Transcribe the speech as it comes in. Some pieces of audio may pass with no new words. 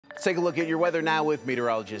Let's take a look at your weather now with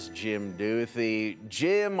meteorologist Jim Duthie.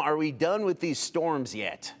 Jim, are we done with these storms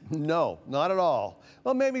yet? No, not at all.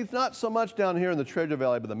 Well, maybe not so much down here in the Treasure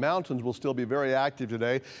Valley, but the mountains will still be very active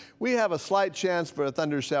today. We have a slight chance for a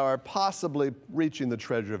thunder shower possibly reaching the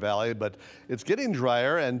Treasure Valley, but it's getting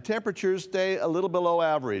drier and temperatures stay a little below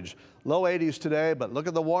average. Low 80s today, but look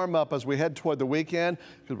at the warm up as we head toward the weekend,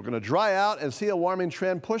 because we're going to dry out and see a warming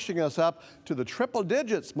trend pushing us up to the triple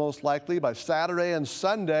digits most likely by Saturday and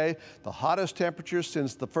Sunday, the hottest temperatures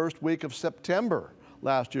since the first week of September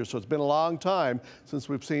last year. So it's been a long time since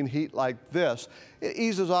we've seen heat like this. It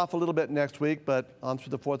eases off a little bit next week, but on through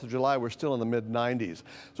the 4th of July, we're still in the mid-90s.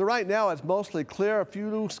 So right now it's mostly clear, a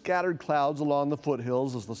few scattered clouds along the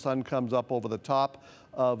foothills as the sun comes up over the top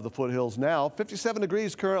of the foothills now. 57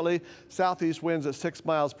 degrees currently, southeast winds at 6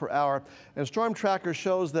 miles per hour. And Storm Tracker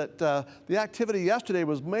shows that the activity yesterday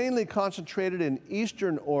was mainly concentrated in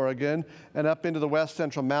eastern Oregon and up into the west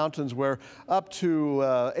central mountains, where up to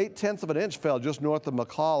 0.8 of an inch fell just north of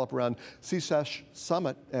McCall, up around Secesh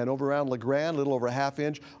Summit, and over around LeGrand, a little over a ½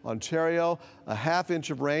 inch. Ontario, a ½ inch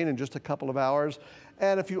of rain in just a couple of hours.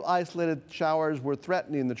 And a few isolated showers were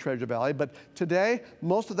threatening the Treasure Valley. But today,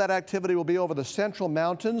 most of that activity will be over the central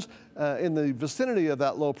mountains in the vicinity of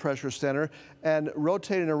that low pressure center and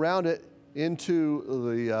rotating around it into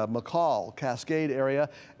the McCall, Cascade area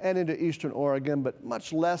and into eastern Oregon, but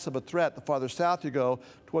much less of a threat the farther south you go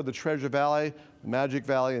toward the Treasure Valley, the Magic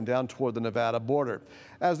Valley, and down toward the Nevada border.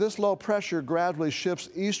 As this low pressure gradually shifts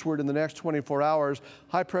eastward in the next 24 hours,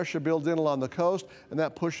 high pressure builds in along the coast, and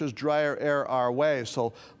that pushes drier air our way.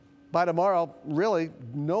 So by tomorrow, really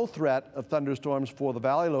no threat of thunderstorms for the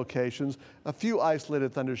valley locations. A few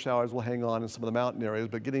isolated thunder showers will hang on in some of the mountain areas,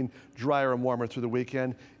 but getting drier and warmer through the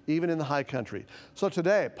weekend, even in the high country. So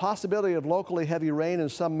today, possibility of locally heavy rain in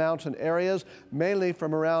some mountain areas, mainly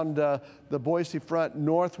from around the Boise front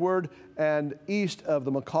northward and east of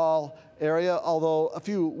the McCall area, although a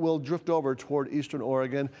few will drift over toward eastern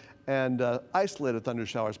Oregon, and isolated thunder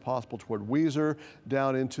showers possible toward Weiser,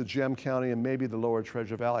 down into Gem County and maybe the lower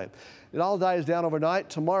Treasure Valley. It all dies down overnight.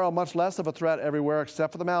 Tomorrow, much less of a threat everywhere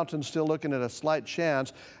except for the mountains, still looking at a slight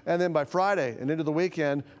chance. And then by Friday and into the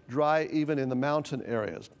weekend, dry even in the mountain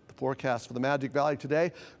areas. The forecast for the Magic Valley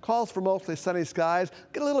today calls for mostly sunny skies.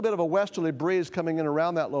 Get a little bit of a westerly breeze coming in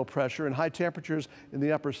around that low pressure, and high temperatures in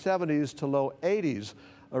the upper 70s to low 80s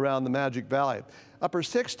around the Magic Valley. Upper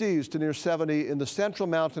 60s to near 70 in the central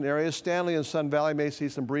mountain areas. Stanley and Sun Valley may see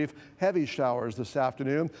some brief heavy showers this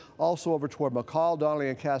afternoon. Also over toward McCall, Donnelly,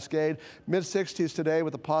 and Cascade. Mid 60s today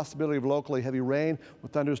with the possibility of locally heavy rain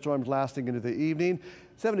with thunderstorms lasting into the evening.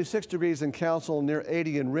 76 degrees in Council, near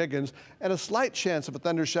 80 in Riggins, and a slight chance of a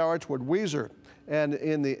thunder shower toward Weiser and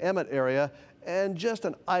in the Emmett area, and just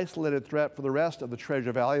an isolated threat for the rest of the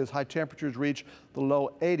Treasure Valley as high temperatures reach the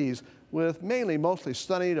low 80s with mainly mostly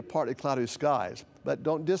sunny to partly cloudy skies. But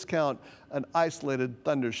don't discount an isolated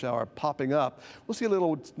thunder shower popping up. We'll see a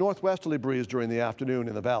little northwesterly breeze during the afternoon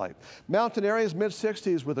in the valley. Mountain areas mid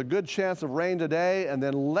 60s with a good chance of rain today and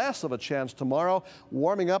then less of a chance tomorrow,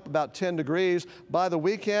 warming up about 10 degrees. By the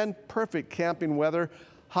weekend, perfect camping weather.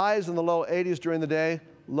 Highs in the low 80s during the day,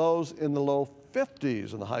 lows in the low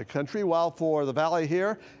 50s in the high country, while for the valley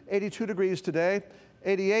here, 82 degrees today,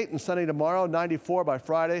 88 and sunny tomorrow, 94 by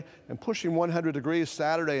Friday, and pushing 100 degrees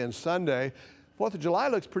Saturday and Sunday. 4th of July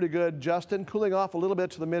looks pretty good, Justin, cooling off a little bit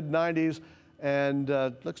to the mid-90s and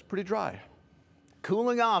looks pretty dry.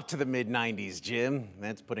 Cooling off to the mid-90s, Jim.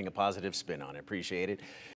 That's putting a positive spin on it. Appreciate it.